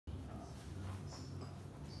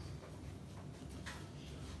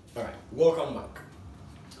Alright, welcome back.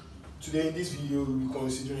 Today in this video we'll be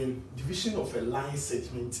considering division of a line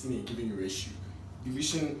segment in a given ratio.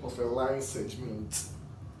 Division of a line segment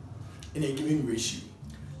in a given ratio.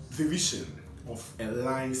 Division of a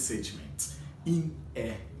line segment in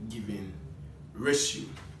a given ratio.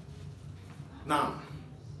 Now,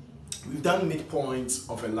 we've done midpoint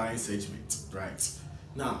of a line segment, right?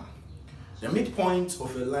 Now, the midpoint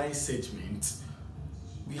of a line segment,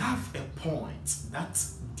 we have a point that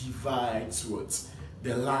divides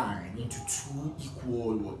the line into two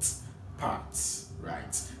equal parts,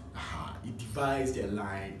 right? It divides the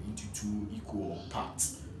line into two equal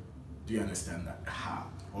parts. Do you understand that?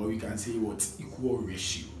 Or we can say equal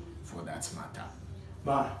ratio for that matter.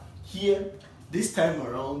 But here, this time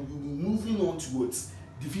around, we'll be moving on to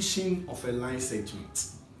division of a line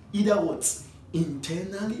segment, either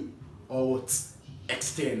internally or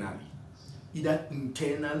externally. Either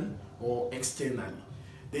internally or externally.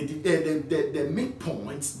 The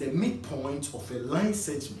midpoint of a line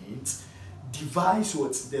segment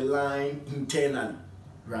divides the line internally,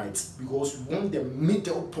 right? Because we want the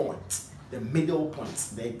middle point, the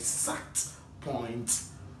exact point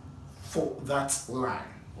for that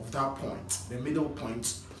line, of that point, the middle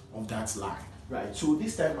point of that line, right? So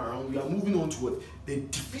this time around, we are moving on to the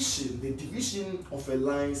division of a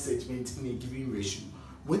line segment in a given ratio,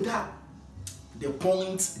 whether the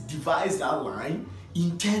point divides that line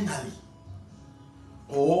internally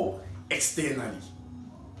or externally.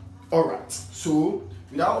 Alright, so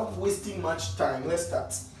without wasting much time, let's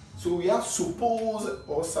start. So we have suppose a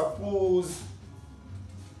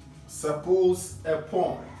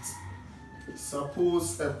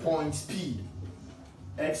point P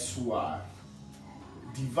xy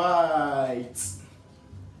divides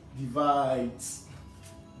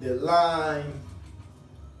the line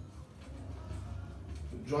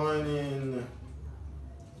joining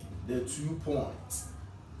the two points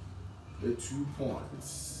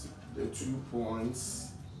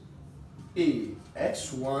A,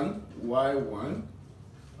 x1, y1,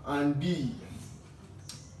 and B,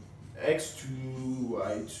 x2,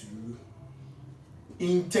 y2,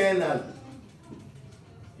 internally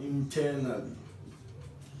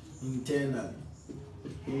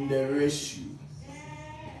in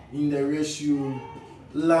the ratio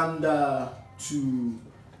lambda to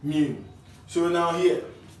mu. So now here,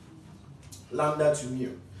 lambda to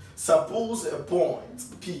mu. Suppose a point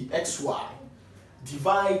P xy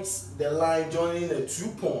divides the line joining the 2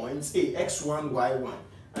 points A, x1, y1,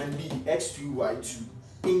 and B, x2, y2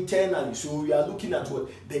 internally. So we are looking at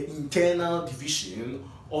the internal division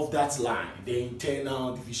of that line. Then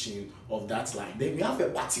we have a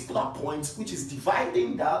particular point which is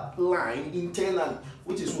dividing that line internally,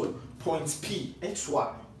 which is point P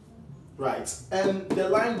xy. Right, and the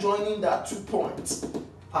line joining that 2 points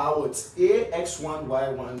are A, x1,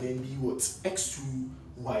 y1, then B, x2,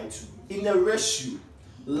 y2, in a ratio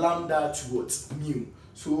lambda to mu.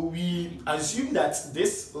 So we assume that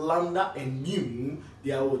this lambda and mu,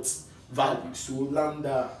 they are values. So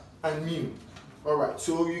lambda and mu. Alright,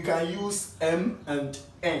 so you can use m and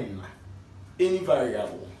n, any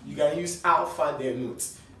variable. You can use alpha, then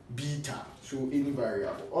beta, so any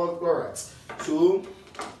variable. Alright, so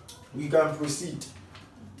we can proceed.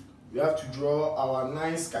 We have to draw our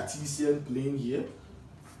nice Cartesian plane here.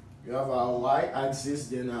 We have our y-axis,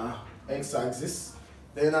 then our x-axis,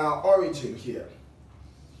 then our origin here.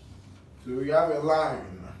 So we have a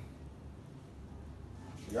line.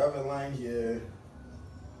 We have a line here.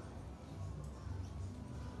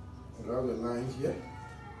 We have a line here.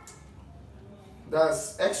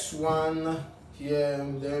 That's x1 here,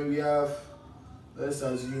 and then we have, let's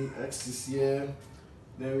assume x is here.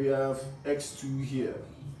 Then we have x2 here.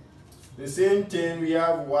 The same thing, we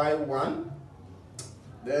have y1.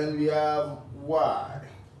 Then we have y.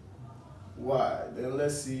 Then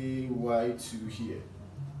let's see y2 here.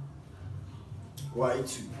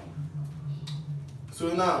 y2.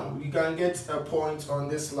 So now we can get a point on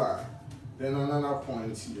this line. Then another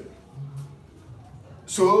point here.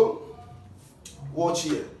 So watch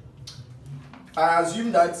here. I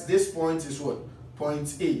assume that this point is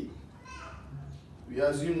point A. We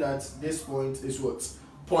assume that this point is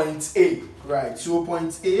point A, right? So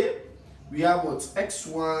point A, we have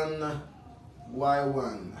x1,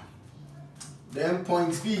 y1. Then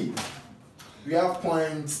point B, we have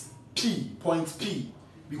point P,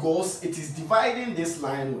 because it is dividing this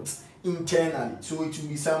line internally, so it will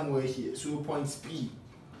be somewhere here. So point P,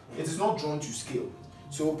 it is not drawn to scale.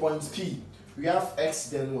 So point P, we have x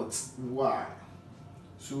then y.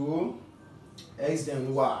 So x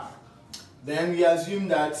then y. Then we assume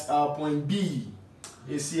that our point B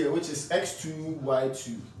is here, which is x2,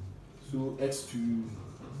 y2. So x2,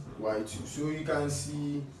 y2. So you can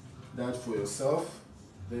see that for yourself.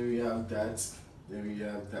 Then we have that. Then we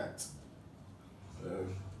have that.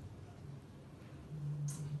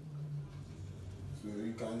 So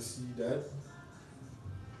you can see that.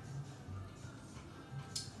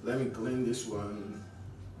 Let me clean this one.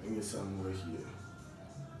 Bring it somewhere here.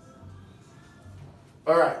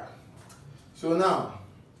 Alright. So now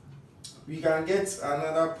we can get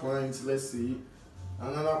another point. Let's see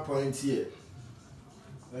another point here.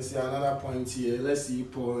 Let's see another point here. Let's see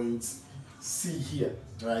point C here.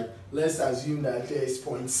 Right. Let's assume that there is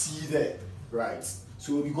point C there. Right.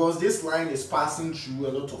 So because this line is passing through a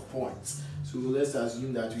lot of points. So let's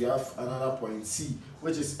assume that we have another point C,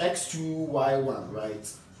 which is x2, y1,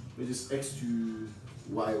 right? Which is x2,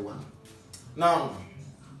 y1. Now,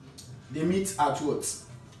 they meet at what?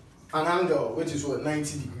 An angle, which is what?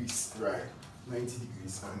 90 degrees, right? 90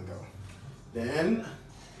 degrees angle. Then,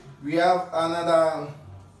 we have another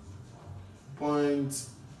point.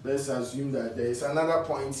 Let's assume that there is another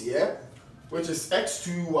point here, which is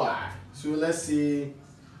x2y. So let's say,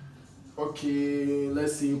 okay,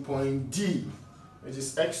 let's say point D, which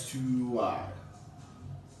is x2y.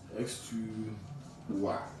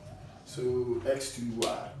 x2y. So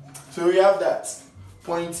x2y. So we have that.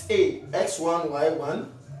 Point A, x1, y1.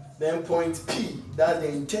 Then point P, that's the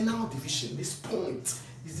internal division. This point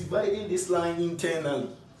is dividing this line internally.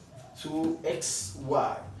 So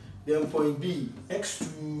xy. Then point B,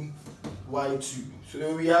 x2, y2. So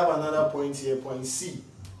then we have another point here, point C,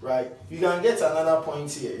 right? You can get another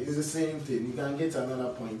point here. It's the same thing. You can get another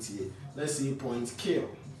point here. Let's see point K.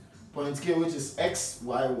 Point K, which is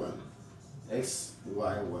xy1,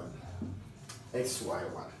 xy1,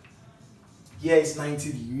 xy1. Here is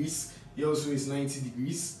 90 degrees. Here also is 90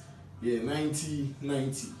 degrees. Yeah, 90,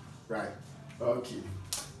 90. Right. Okay.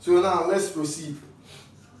 So now let's proceed.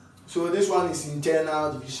 So this one is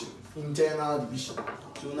internal division. Internal division.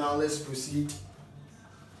 So now let's proceed.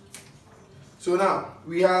 So now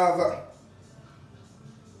we have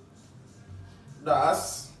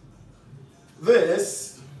thus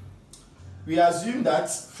this. We assume that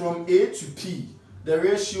from A to P, the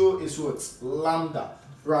ratio is what? Lambda.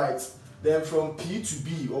 Right. Then from P to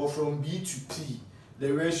B or from B to P,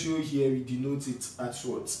 the ratio here we denote it as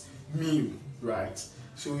what? Mu. Right.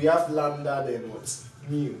 So we have lambda then what?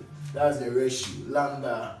 Mu. That's the ratio.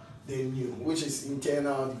 Lambda then mu, which is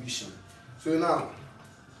internal division. So now,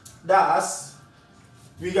 thus,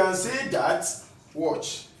 we can say that,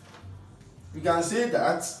 watch, we can say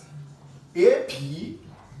that AP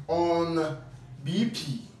on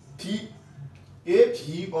BP,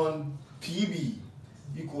 AP on PB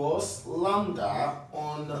equals lambda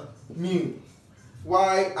on mu.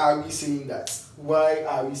 Why are we saying that? Why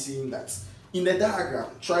are we saying that? In the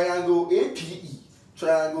diagram, triangle APE,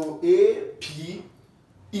 triangle APE.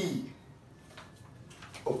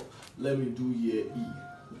 Oh, let me do here E.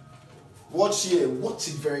 Watch here, watch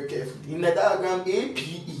it very carefully. In the diagram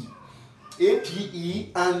APE,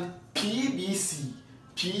 APE and PBC,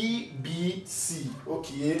 PBC.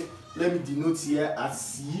 Okay, let me denote here as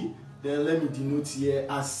C, then let me denote here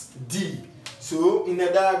as D. So in the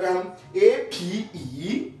diagram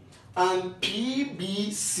APE and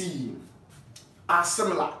PBC are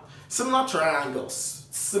similar triangles.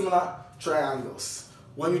 Similar triangles.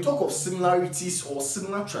 When you talk of similarities or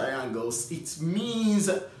similar triangles, it means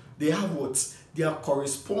they have what? Their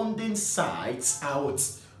corresponding sides are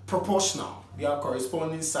what? Proportional. Their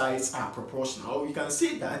corresponding sides are proportional. Or we can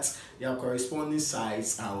say that their corresponding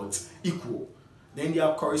sides are what? Equal. Then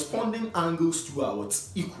their corresponding angles too are what?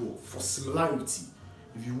 Equal for similarity.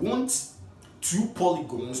 If you want two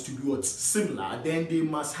polygons to be what? Similar, then they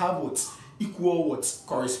must have what? Equal what?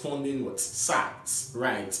 Corresponding what? Sides,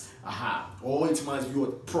 right? Or it must be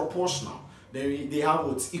what? Proportional. Then they have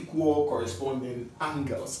what? Equal corresponding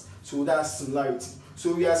angles. So that's similarity.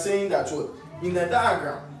 So we are saying that what? In the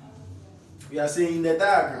diagram, we are saying in the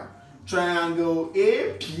diagram, triangle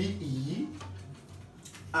APE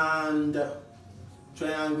and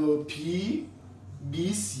triangle PBC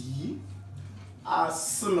are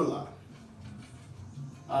similar.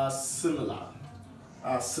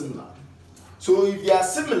 So if they are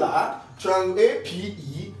similar, triangle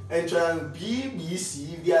APE and triangle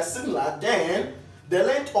PBC, if they are similar, then the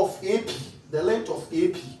length of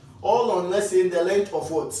AP, all on, let's say, the length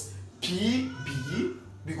of what? PB,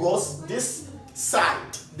 because this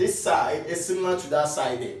side is similar to that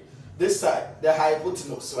side there. This side, the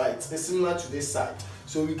hypotenuse, right, is similar to this side.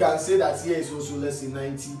 So we can say that here is also, let's say,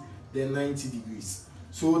 90, then 90 degrees.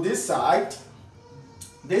 So this side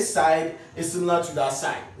is similar to that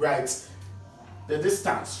side, right? the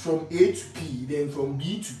distance from A to P, then from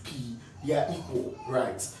B to P, they are equal,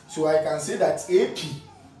 right? So I can say that AP,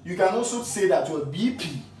 you can also say that what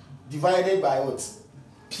BP divided by what?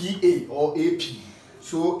 PA or AP.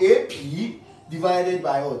 So AP divided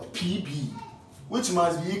by what? PB, which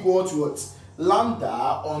must be equal to what?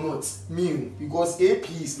 Lambda or what? Mu. Because AP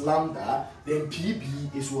is lambda, then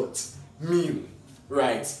PB is what? Mu.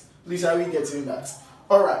 Right? Please, are we getting that?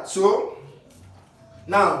 Alright, so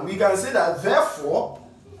now we can say that therefore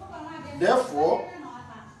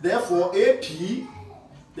AP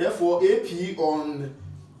on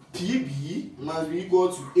PB must be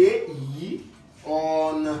equal to AE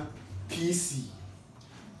on PC.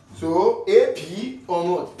 So AP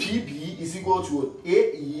on what? PB is equal to what?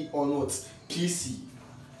 AE on what? PC.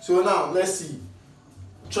 So now let's see.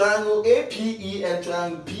 Triangle APE and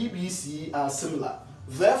triangle PBC are similar.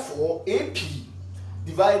 Therefore, AP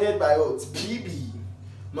divided by what? PB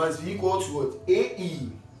must be equal to what?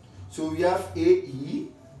 AE. So we have AE,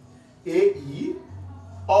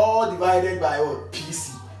 all divided by what?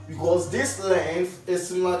 PC. Because this length is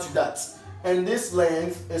similar to that, and this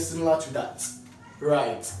length is similar to that.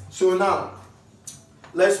 Right. So now,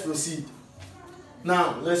 let's proceed.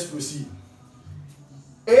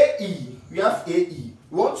 AE, we have AE.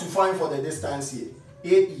 We want to find for the distance here.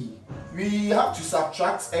 AE. We have to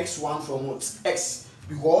subtract x1 from what? X.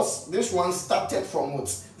 Because this one started from what?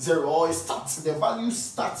 0. Or the value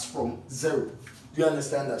starts from 0. Do you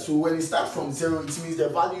understand that? So when it starts from 0, it means the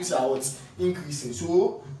values are what? Increasing.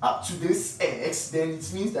 So up to this x, then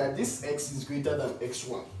it means that this x is greater than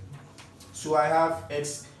x1. So I have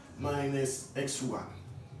x minus x1.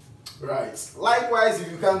 Right. Likewise,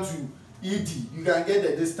 if you come to ED, you can get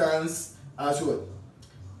the distance as what?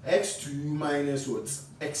 X2 minus what?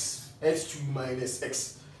 X. X2 minus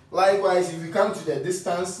x. Likewise, if you come to the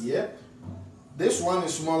distance here, this one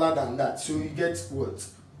is smaller than that. So you get what?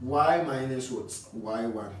 Y minus what?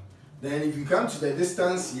 Y1. Then if you come to the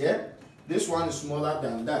distance here, this one is smaller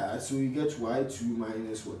than that. So you get Y2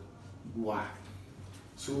 minus what? Y.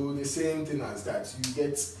 So the same thing as that. You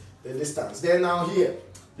get the distance. Then now here,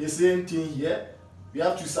 the same thing here. We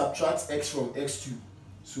have to subtract x from x2.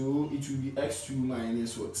 So it will be x2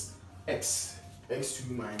 minus what? X. X2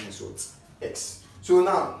 minus what? X. So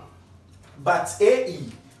now, but AE,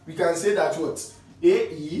 we can say that what?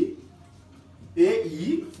 AE,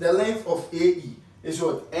 the length of AE is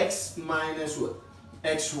what? X minus what?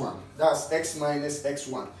 X1. That's x minus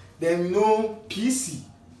x1. Then we know PC.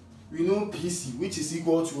 We know PC, which is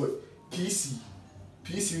equal to what? PC.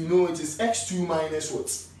 PC, we know it is x2 minus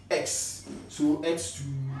what? X. So x2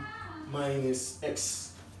 minus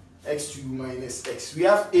x. X2 minus x. We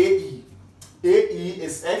have AE. AE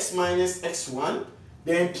is x minus x1.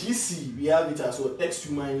 Then PC, we have it as what?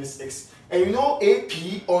 X2 minus x. And you know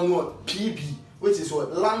AP on what? PB, which is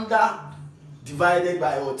what? Lambda divided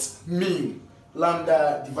by what? Mu.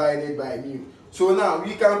 Lambda divided by mu. So now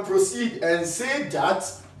we can proceed and say that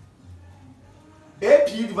AP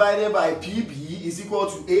divided by PB is equal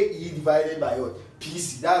to AE divided by what?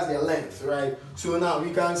 PC. That's the length, right? So now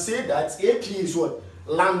we can say that AP is what?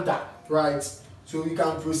 Lambda, right? So we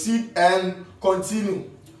can proceed and continue.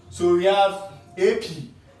 So we have AP,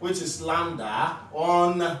 which is lambda,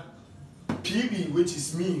 on PB, which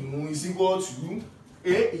is mu, is equal to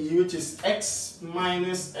AE, which is x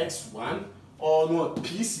minus x1, on what?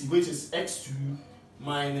 PC, which is x2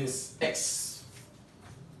 minus x.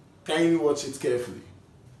 Can you watch it carefully?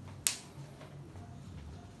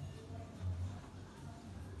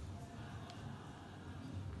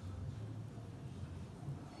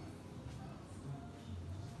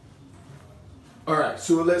 Alright,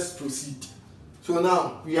 so let's proceed. So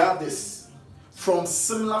now we have this from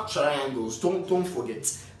similar triangles. Don't forget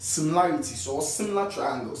similarities or similar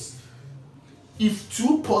triangles. If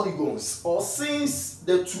two polygons, or since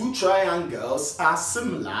the two triangles are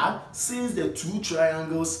similar,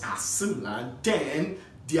 then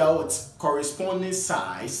their corresponding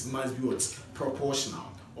size must be what?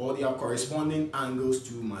 Proportional, or their corresponding angles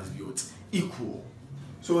too must be what? Equal.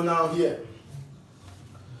 So now here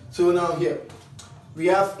we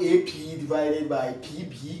have AP divided by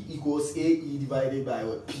PB equals AE divided by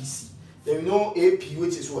what? PC. Then we know AP,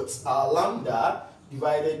 which is what? Lambda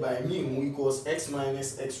divided by mu equals x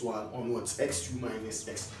minus x1 on what? X2 minus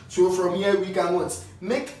x. So from here we can what?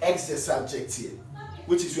 Make x the subject here,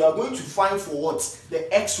 which is we are going to find for what? The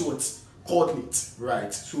x what? Coordinate,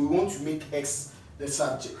 right? So we want to make x the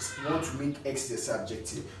subject. We want to make x the subject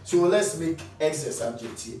here. So let's make x the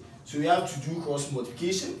subject here. So we have to do cross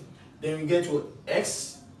multiplication. Then we get what?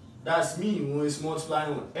 X, that's mu is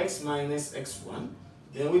multiplying on x minus x1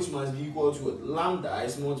 then which must be equal to what? Lambda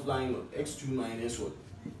is multiplying what? X2 minus what?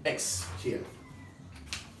 X here.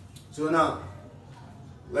 So now,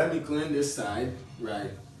 let me clean this side,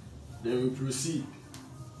 right? Then we proceed.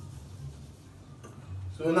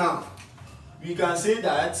 So now, we can say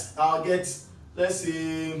that I'll get, let's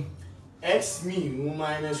say, x mu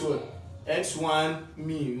minus what? X1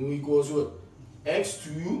 mu equals what?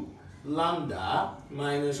 X2 lambda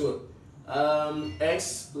minus what?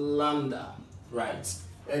 X lambda, right?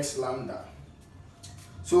 X lambda.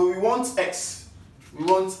 So we want x. We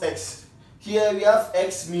want x. Here we have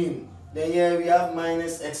x mu. Then here we have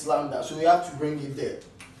minus x lambda. So we have to bring it there.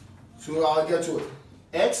 So I'll get what?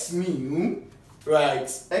 X mu, right?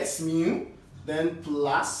 X mu, then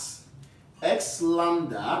plus x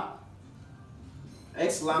lambda,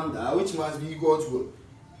 which must be equal to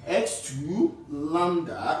x2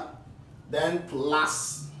 lambda, then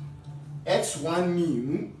plus x1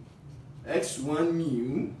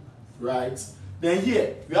 mu, right? Then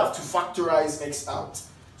here we have to factorize x out.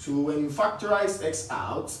 So when you factorize x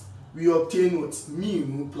out, we obtain what?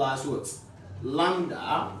 Mu plus what?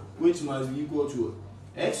 Lambda, which must be equal to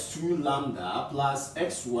x2 lambda plus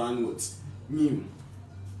x1 what? Mu.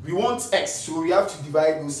 We want x, so we have to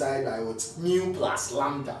divide both sides by what? Mu plus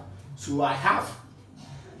lambda. So I have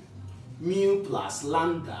mu plus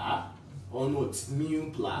lambda on what? Mu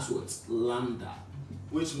plus what? Lambda,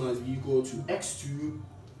 which must be equal to x2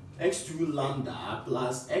 lambda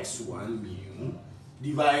plus x1 mu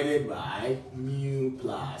divided by mu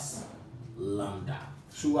plus lambda.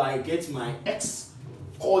 So I get my x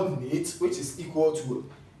coordinate, which is equal to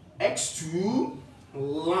x2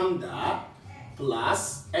 lambda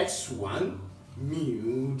plus x1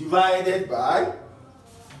 mu divided by,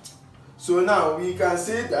 so now we can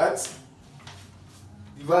say that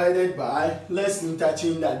divided by, let's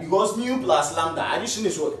interchange that, because mu plus lambda, addition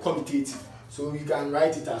is what? Commutative. So we can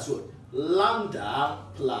write it as what? Lambda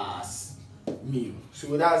plus mu.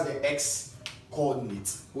 So that's the x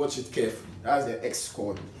coordinate. Watch it carefully. That's the x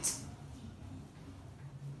coordinate.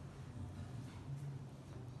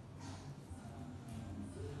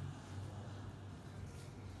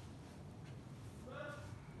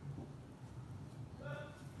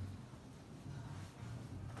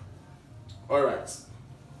 Alright.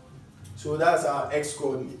 So that's our x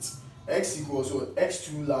coordinate. X equals what?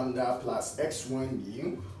 X2 lambda plus x1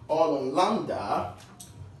 mu, all on lambda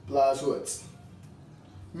plus what?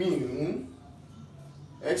 Mu.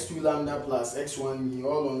 X2 lambda plus x1 mu,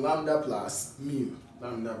 all on lambda plus mu.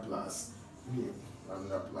 Lambda plus mu.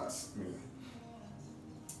 Lambda plus mu.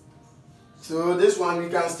 So this one we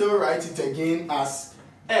can still write it again as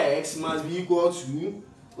x must be equal to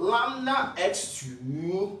lambda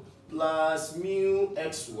x2 plus mu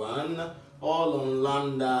x1, all on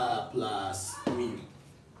lambda plus mu.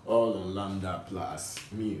 All on lambda plus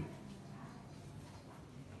mu.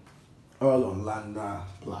 All on lambda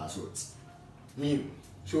plus what? Mu.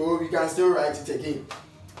 So we can still write it again.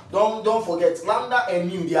 Don't forget, lambda and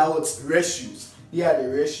mu, they are what? Ratios. They are the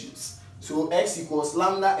ratios. So x equals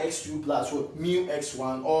lambda x2 plus what? Mu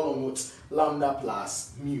x1, all on what? Lambda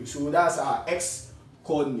plus mu. So that's our x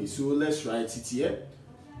coordinate. So let's write it here.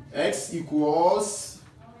 X equals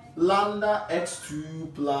lambda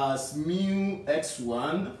x2 plus mu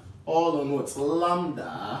x1, all on what?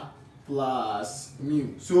 Lambda plus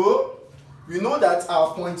mu. So we know that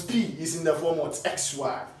our point P is in the form of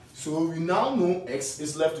xy. So we now know x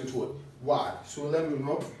is left with what? Y. So let me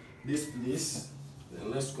rub this place,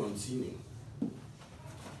 then let's continue.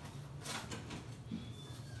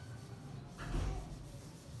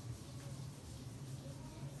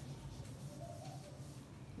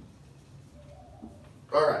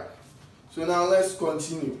 Alright, so now let's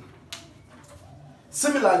continue.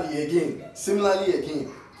 Similarly again,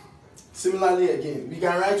 we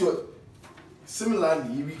can write what?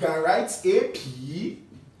 Similarly, we can write AP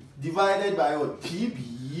divided by what?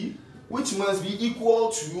 PB, which must be equal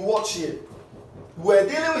to what here? We're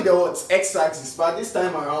dealing with the what? X-axis, but this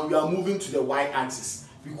time around we are moving to the y-axis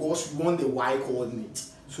because we want the y coordinate.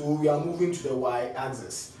 So we are moving to the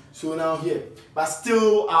y-axis. So now here, but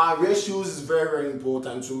still our ratios is very, very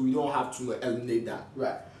important, so we don't have to eliminate that,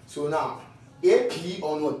 right? So now AP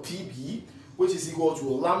on what? PB, which is equal to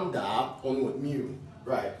lambda on what? Mu,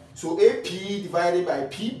 right? So AP divided by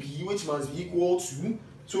PB, which must be equal to,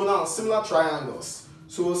 so now similar triangles.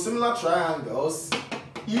 So similar triangles,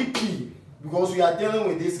 EP, because we are dealing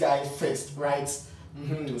with this guy first, right?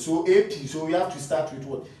 So AP, so we have to start with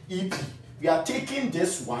what? EP. We are taking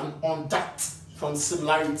this one on that. From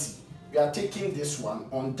similarity, we are taking this one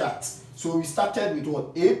on that. So we started with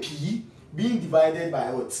what? AP being divided by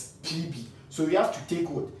what? PB. So we have to take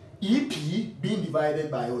what? EP being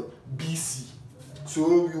divided by what? BC.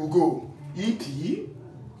 So we will go EP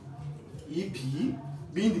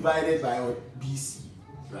being divided by what? BC,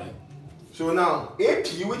 right? So now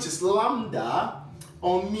AP, which is lambda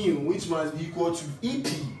on mu, which must be equal to EP,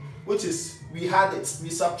 which is, we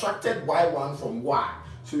subtracted y1 from y.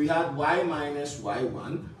 So we had y minus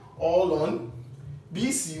y1 all on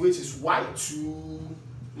BC, which is y2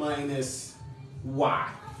 minus y.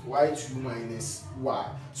 y2 minus y.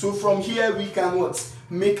 So from here we can what?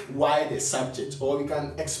 Make y the subject, or we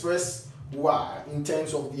can express y in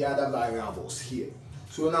terms of the other variables here.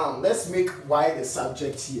 So now let's make y the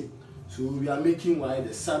subject here. So we are making y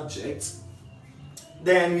the subject.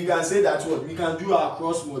 Then we can say that what? We can do our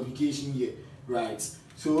cross multiplication here, right?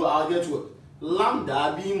 So I'll get what?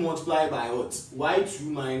 Lambda being multiplied by what? y2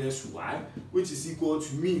 minus y, which is equal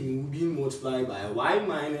to mu being multiplied by y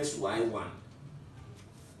minus y1.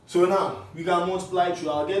 So now we can multiply through.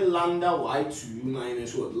 I'll get lambda y2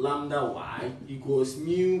 minus what? Lambda y equals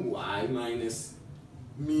mu y minus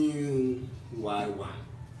mu y1.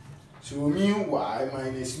 So mu y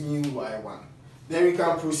minus mu y1. Then we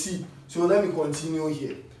can proceed. So let me continue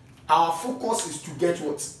here. Our focus is to get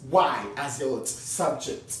what? Y as the what?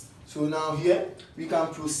 Subject. So now here we can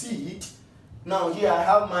proceed. Now here I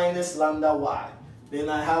have minus lambda y. Then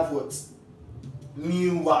I have what?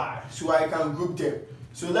 Mu y. So I can group them.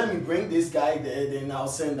 So let me bring this guy there, then I'll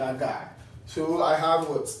send that guy. So I have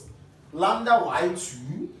what? Lambda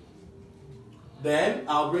y2. Then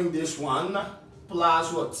I'll bring this one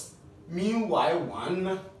plus what? Mu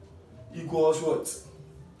y1 equals what?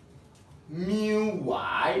 Mu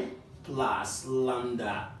y plus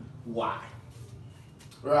lambda y.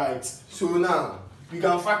 Right. So now we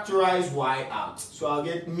can factorize y out. So I'll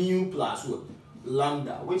get mu plus what?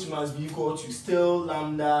 Lambda, which must be equal to still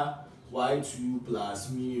lambda y2 plus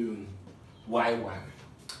mu y1.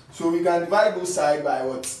 So we can divide both sides by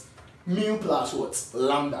what? Mu plus what?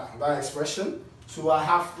 Lambda. That expression. So I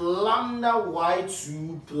have lambda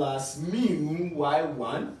y2 plus mu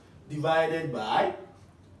y1 divided by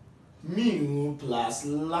mu plus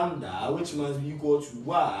lambda, which must be equal to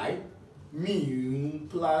y mu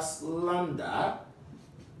plus lambda,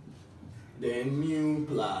 then mu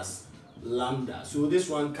plus lambda. So this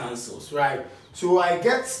one cancels, right? So I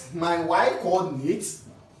get my y coordinates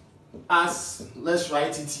as, let's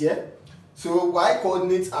write it here. So y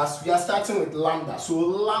coordinates as, we are starting with lambda. So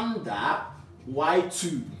lambda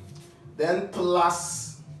y2, then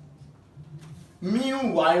plus mu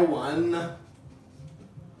y1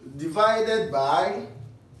 divided by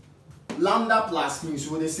lambda plus mu.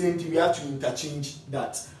 So the same thing, we have to interchange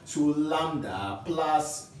that. So lambda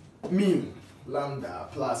plus mu. Lambda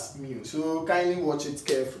plus mu. So kindly watch it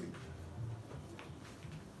carefully.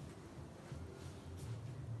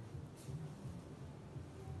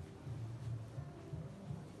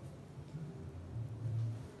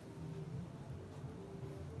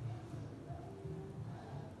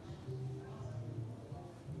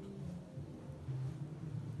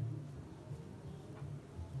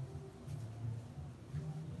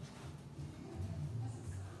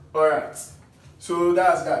 Alright, so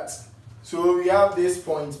that's that. So we have this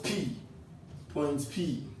point P.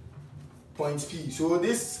 So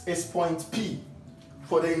this is point P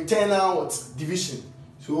for the internal what? Division.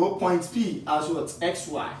 So point P as what?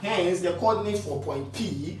 XY. Hence the coordinate for point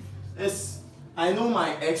P is, I know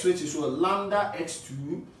my x, which is what? Lambda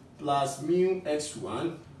x2 plus mu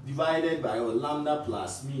x1 divided by what? Lambda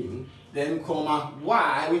plus mu, then comma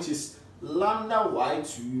y, which is lambda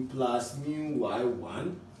y2 plus mu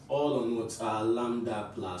y1, all on what? Lambda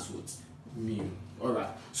plus what? Mu. Alright,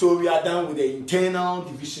 so we are done with the internal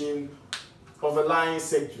division of a line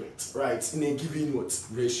segment, right, in a given what?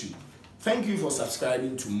 Ratio. Thank you for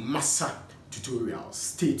subscribing to Massa Tutorials.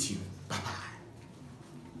 Stay tuned. Bye bye.